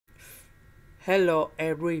Hello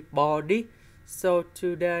everybody. So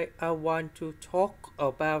today I want to talk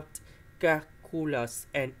about calculus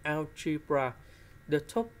and algebra. The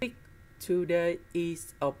topic today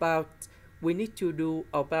is about we need to do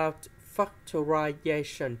about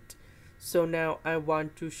factorization. So now I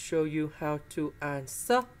want to show you how to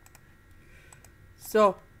answer.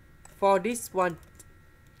 So for this one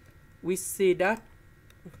we see that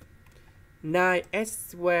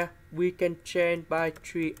 9x squared we can change by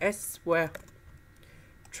 3x squared.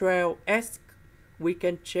 12x we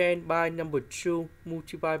can change by number 2,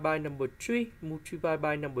 multiply by number 3, multiply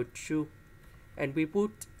by number 2, and we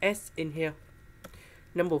put s in here.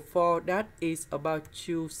 Number 4, that is about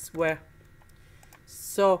 2 square.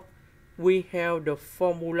 So we have the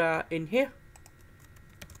formula in here.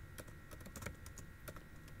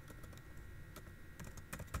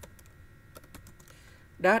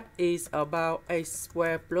 That is about a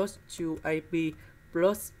square plus 2ab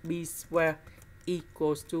plus b square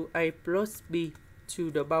equals to a plus b to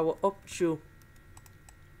the power of 2.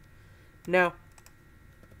 Now,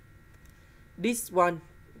 this one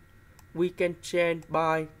we can change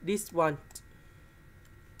by this one.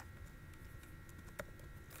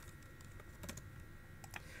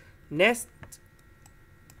 Next,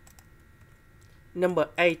 number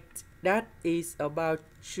 8, that is about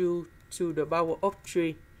 2 to the power of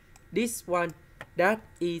 3. This one, that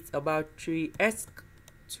is about 3x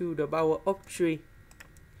to the power of 3.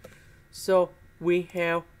 So we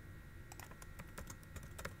have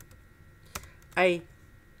a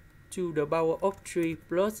to the power of 3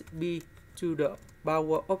 plus b to the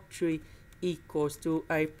power of 3 equals to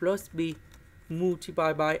a plus b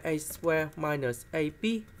multiplied by a square minus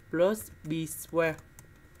ab plus b square.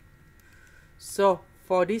 So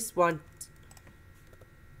for this one,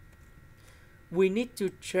 we need to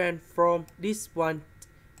transform this one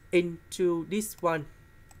into this one.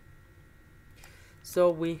 So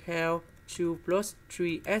we have 2 plus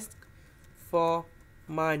 3x, 4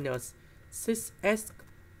 minus 6x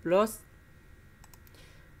plus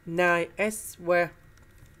 9x squared.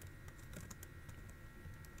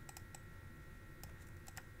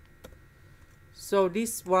 So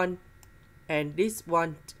this one and this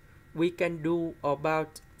one we can do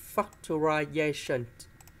about factorization,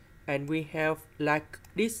 and we have like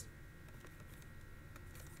this.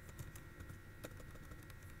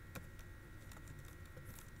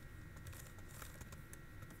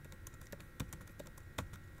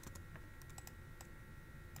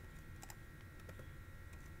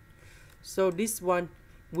 So this one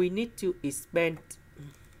we need to expand.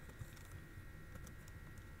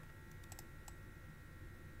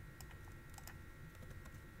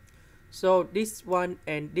 So this one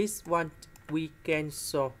and this one we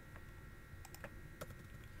cancel.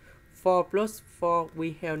 4 plus 4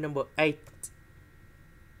 we have number 8.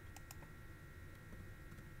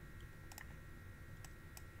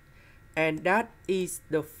 And that is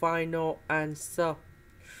the final answer.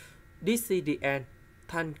 This is the end.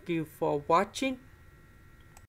 Thank you for watching.